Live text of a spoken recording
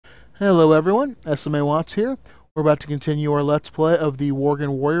Hello everyone, SMA Watts here. We're about to continue our Let's Play of the Worgen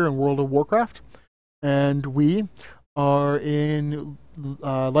Warrior in World of Warcraft. And we are in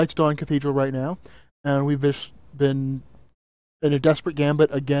Light's Dawn Cathedral right now. And we've just been in a desperate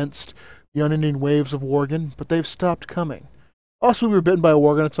gambit against the unending waves of Worgen, but they've stopped coming. Also, we were bitten by a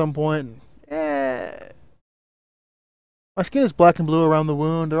Worgen at some point. And, my skin is black and blue around the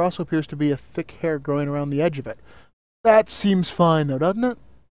wound. There also appears to be a thick hair growing around the edge of it. That seems fine though, doesn't it?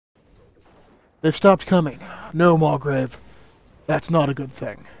 They've stopped coming. No, Margrave. That's not a good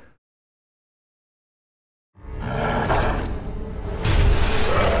thing.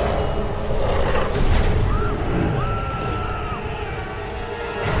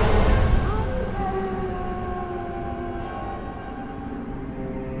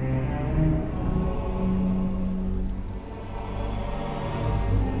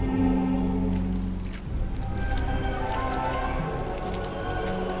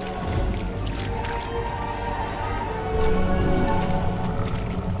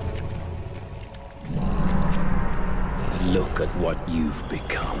 Look at what you've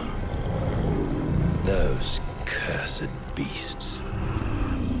become. Those cursed beasts.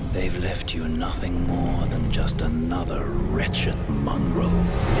 They've left you nothing more than just another wretched mongrel.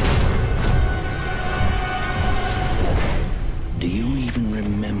 Do you even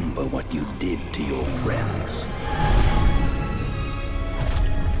remember what you did to your friends?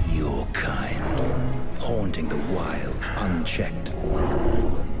 Your kind, haunting the wilds unchecked,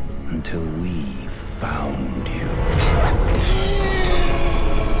 until we found you.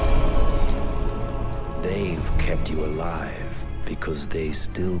 They've kept you alive because they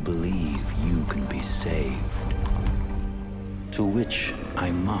still believe you can be saved. To which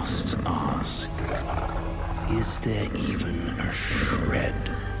I must ask, is there even a shred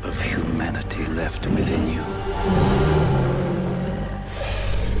of humanity left within you?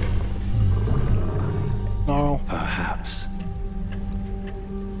 No. Perhaps.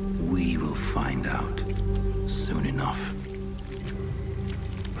 We will find out soon enough.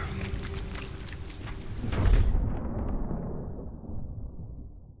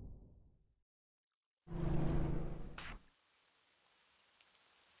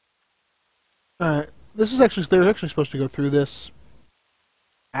 This is actually, they were actually supposed to go through this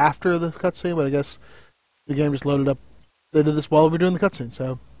after the cutscene, but I guess the game just loaded up. They did this while we were doing the cutscene,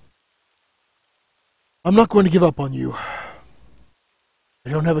 so I'm not going to give up on you. I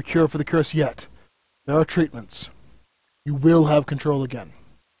don't have a cure for the curse yet. There are treatments. You will have control again.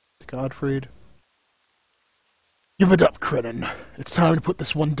 Godfried. Give it up, Krenin. It's time to put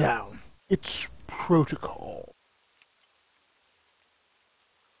this one down. It's protocol.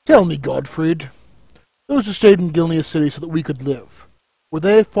 Tell me, Godfried. Those who stayed in Gilnea's city so that we could live, were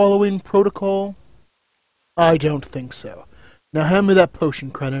they following protocol? I don't think so. Now hand me that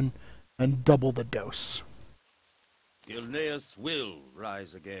potion, Krenin, and double the dose. Gilneas will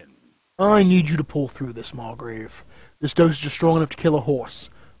rise again. I need you to pull through this, Margrave. This dose is just strong enough to kill a horse.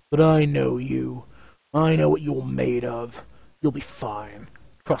 But I know you. I know what you're made of. You'll be fine.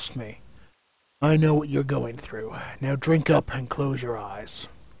 Trust me. I know what you're going through. Now drink up and close your eyes.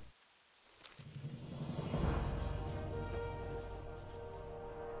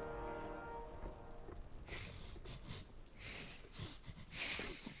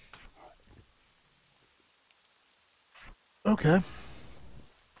 Okay.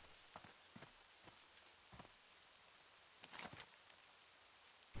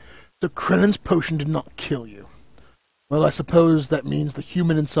 So Krenin's potion did not kill you. Well, I suppose that means the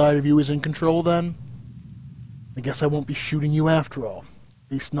human inside of you is in control then? I guess I won't be shooting you after all.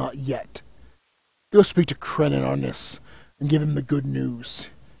 At least not yet. Go speak to Krenin on this, and give him the good news.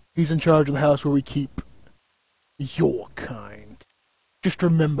 He's in charge of the house where we keep your kind. Just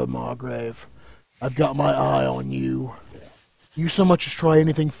remember, Margrave, I've got my eye on you. You so much as try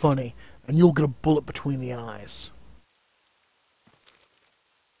anything funny, and you'll get a bullet between the eyes.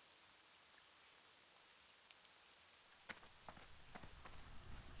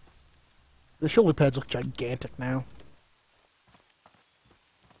 The shoulder pads look gigantic now.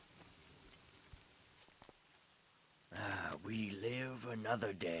 We live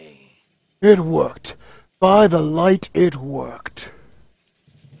another day. It worked. By the light, it worked.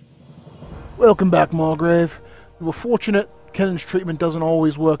 Welcome back, Margrave. We were fortunate. Krenin's treatment doesn't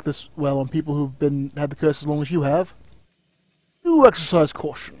always work this well on people who've had the curse as long as you have. Do exercise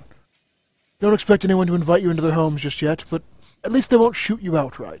caution. Don't expect anyone to invite you into their homes just yet, but at least they won't shoot you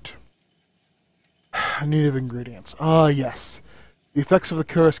outright. Native ingredients. Ah, yes. The effects of the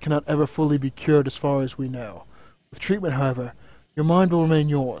curse cannot ever fully be cured as far as we know. With treatment, however, your mind will remain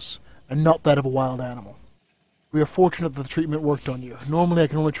yours, and not that of a wild animal. We are fortunate that the treatment worked on you. Normally I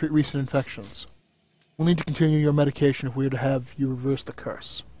can only treat recent infections. We'll need to continue your medication if we are to have you reverse the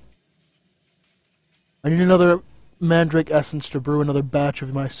curse. I need another mandrake essence to brew another batch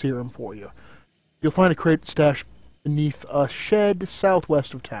of my serum for you. You'll find a crate stashed beneath a shed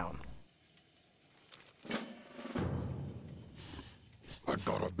southwest of town. I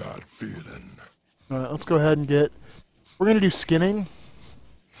got a bad feeling. Alright, let's go ahead and get... We're going to do skinning.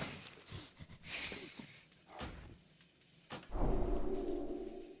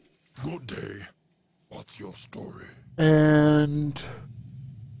 Good day. What's your story? And...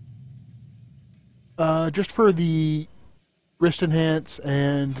 just for the wrist enhance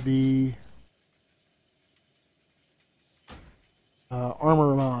and the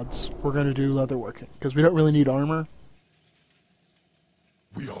armor mods, we're going to do leatherworking, because we don't really need armor.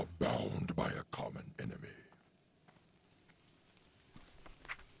 We are bound by a common enemy.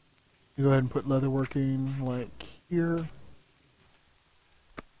 You go ahead and put leatherworking, like, here.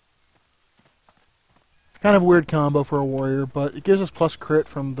 Kind of a weird combo for a warrior, but it gives us plus crit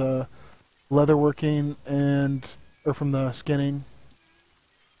from the leatherworking and... or from the skinning.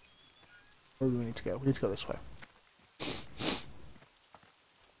 Where do we need to go? We need to go this way.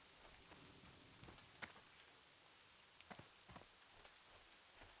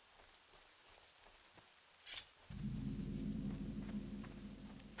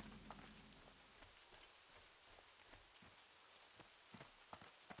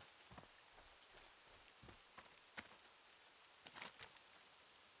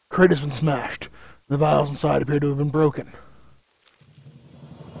 Crate has been smashed. The vials inside appear to have been broken.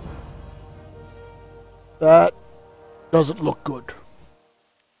 That doesn't look good.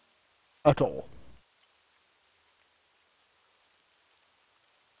 At all.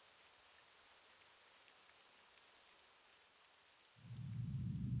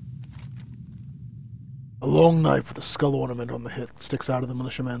 A long knife with a skull ornament on the hilt sticks out of the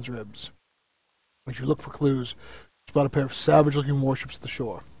militiaman's ribs. As you look for clues, you spot a pair of savage-looking warships at the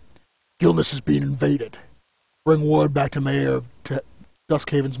shore. Gilness is being invaded. Bring word back to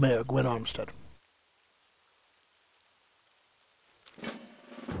Duskhaven's mayor, Gwen Armstead.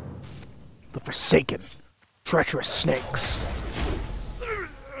 The Forsaken. Treacherous snakes.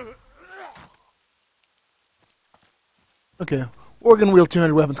 Okay. Worgen wield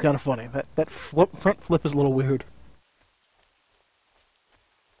 200 weapons kind of funny. That front flip is a little weird.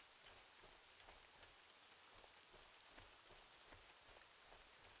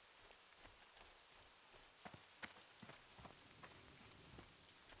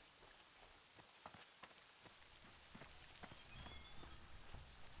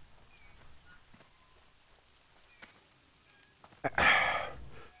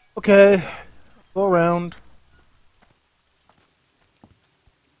 Okay, go around.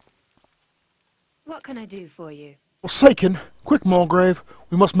 What can I do for you? Forsaken, quick, Mulgrave.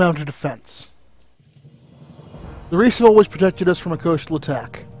 We must mount a defense. The reefs have always protected us from a coastal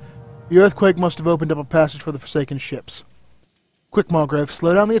attack. The earthquake must have opened up a passage for the Forsaken ships. Quick, Mulgrave,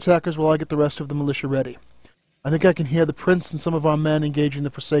 slow down the attackers while I get the rest of the militia ready. I think I can hear the prince and some of our men engaging the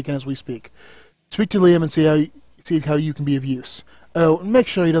Forsaken as we speak. Speak to Liam and see how you can be of use. Oh, and make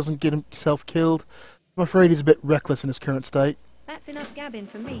sure he doesn't get himself killed. I'm afraid he's a bit reckless in his current state. That's enough gabbing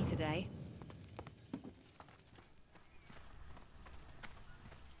for me today.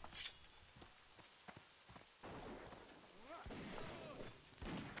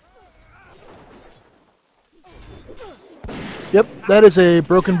 Yep, that is a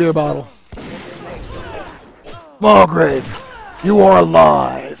broken beer bottle. Mulgrave, you are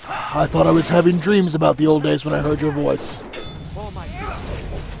alive. I thought I was having dreams about the old days when I heard your voice.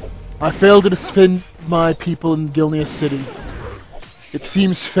 I failed to defend my people in Gilneas City. It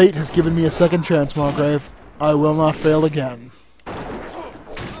seems fate has given me a second chance, Mulgrave. I will not fail again.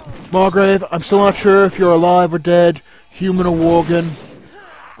 Mulgrave, I'm still not sure if you're alive or dead, human or Worgen.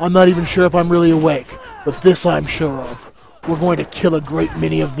 I'm not even sure if I'm really awake, but this I'm sure of. We're going to kill a great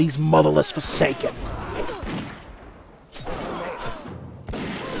many of these motherless Forsaken.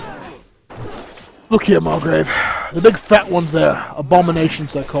 Look here, Mulgrave. The big fat ones there,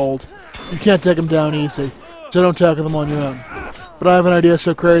 abominations they're called. You can't take them down easy, so don't tackle them on your own. But I have an idea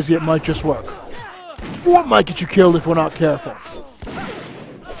so crazy it might just work. What might get you killed if we're not careful?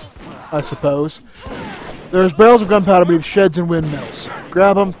 I suppose. There's barrels of gunpowder beneath sheds and windmills.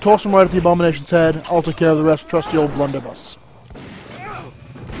 Grab them, toss them right at the abomination's head. I'll take care of the rest. Trusty old blunderbuss.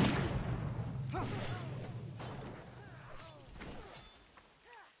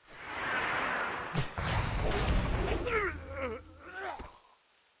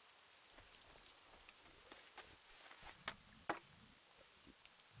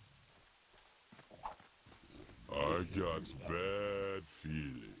 Warlock's bad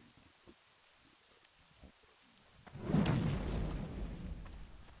feeling.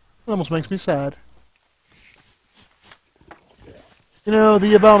 It almost makes me sad. You know,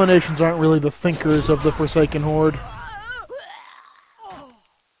 the abominations aren't really the thinkers of the Forsaken Horde.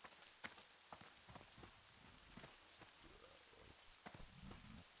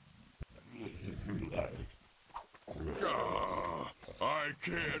 I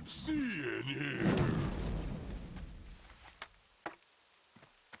can't see in here.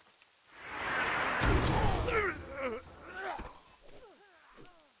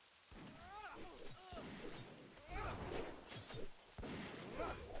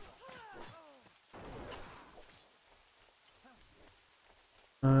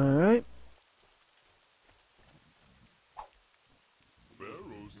 Alright.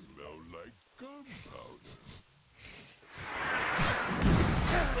 Barrels smell like gunpowder.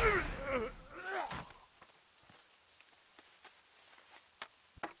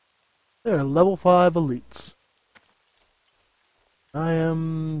 They're level 5 elites. I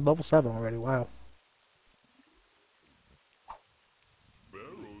am level 7 already, wow.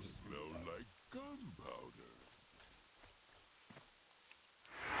 Barrels smell like gunpowder.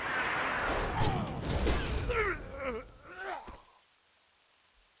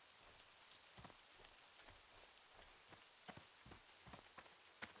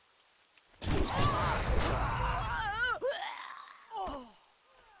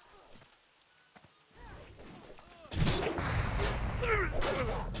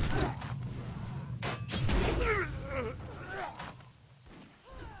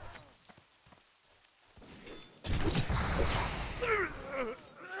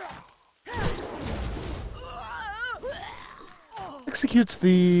 Executes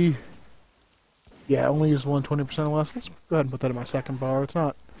the... Yeah, only use 120% or less. Let's go ahead and put that in my second bar. It's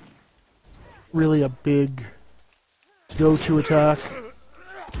not really a big go-to attack.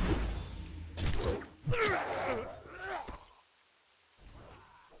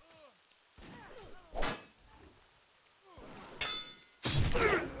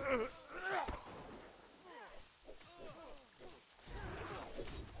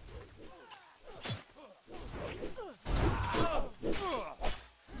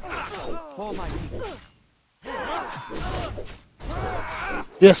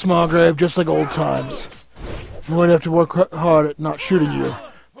 Yes, Margrave, just like old times. I'm going to have to work hard at not shooting you.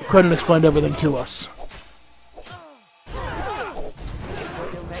 Credit explained everything to us.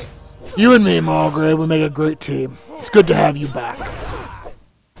 You and me, Margrave, we make a great team. It's good to have you back.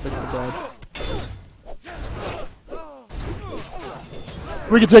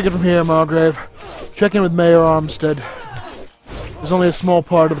 We can take it from here, Margrave. Check in with Mayor Armstead. There's only a small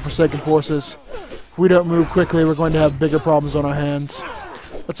part of the Forsaken forces. If we don't move quickly, we're going to have bigger problems on our hands.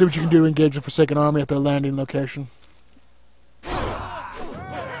 Let's see what you can do to engage the Forsaken army at their landing location.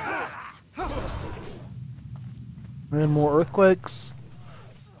 And more earthquakes.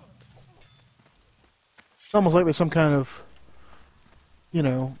 It's almost like there's some kind of, you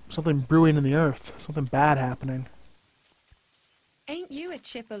know, something brewing in the earth. Something bad happening. Ain't you a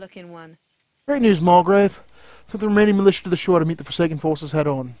chipper-looking one? Great news, Mulgrave. Send the remaining militia to the shore to meet the Forsaken forces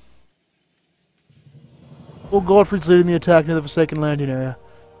head-on. Old Godfrey's leading the attack near the Forsaken landing area.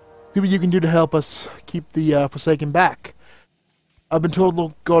 See what you can do to help us keep the Forsaken back. I've been told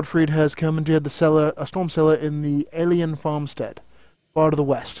Lord Godfrey has commandeered a storm cellar in the Alien Farmstead, far to the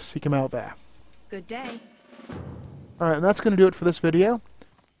west. Seek him out there. Good day. Alright, and that's going to do it for this video.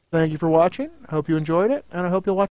 Thank you for watching. I hope you enjoyed it, and I hope you'll watch